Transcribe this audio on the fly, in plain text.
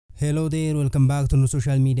Hello there, welcome back to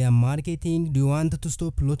social media marketing. Do you want to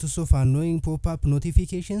stop lots of annoying pop-up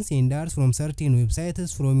notifications and ads from certain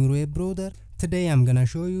websites from your web browser? Today I'm gonna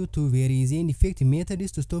show you two very easy and effective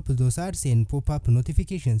methods to stop those ads and pop-up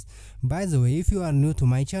notifications. By the way, if you are new to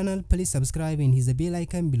my channel, please subscribe and hit the bell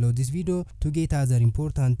icon below this video to get other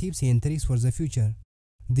important tips and tricks for the future.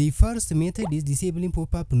 The first method is disabling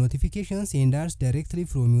pop-up notifications and ads directly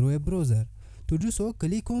from your web browser. To do so,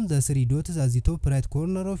 click on the three dots at the top right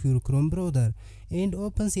corner of your Chrome browser and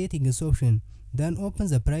open Settings option. Then open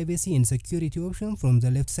the Privacy and Security option from the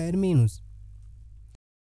left side menus.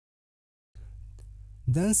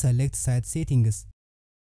 Then select Site Settings.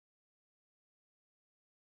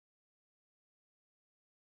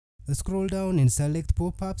 Scroll down and select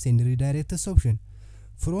Pop-ups and Redirects option.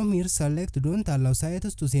 From here, select Don't allow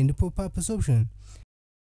sites to send pop-ups option.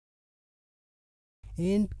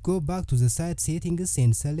 And go back to the site settings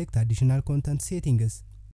and select additional content settings.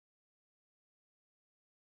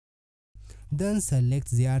 Then select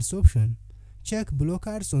the ads option. Check block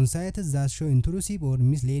ads on sites that show intrusive or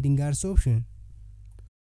misleading ads option.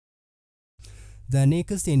 The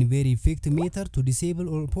next and very effective method to disable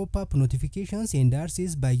all pop-up notifications and ads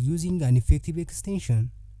is by using an effective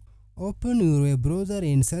extension. Open your web browser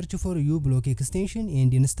and search for uBlock extension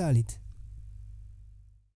and install it.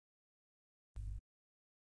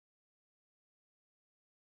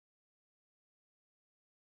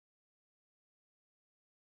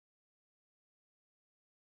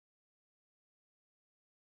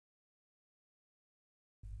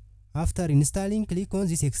 After installing, click on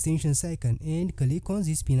this extension icon and click on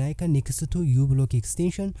this pin icon next to uBlock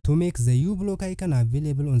extension to make the uBlock icon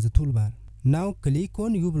available on the toolbar. Now click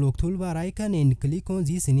on uBlock toolbar icon and click on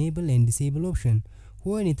this enable and disable option.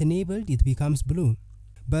 When it enabled, it becomes blue.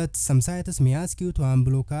 But some sites may ask you to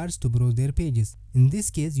unblock ads to browse their pages. In this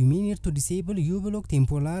case, you may need to disable uBlock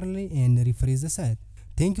temporarily and refresh the site.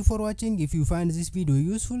 Thank you for watching. If you find this video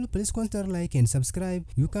useful, please consider like and subscribe.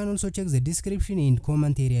 You can also check the description and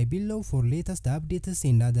comment area below for latest updates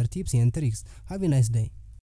and other tips and tricks. Have a nice day.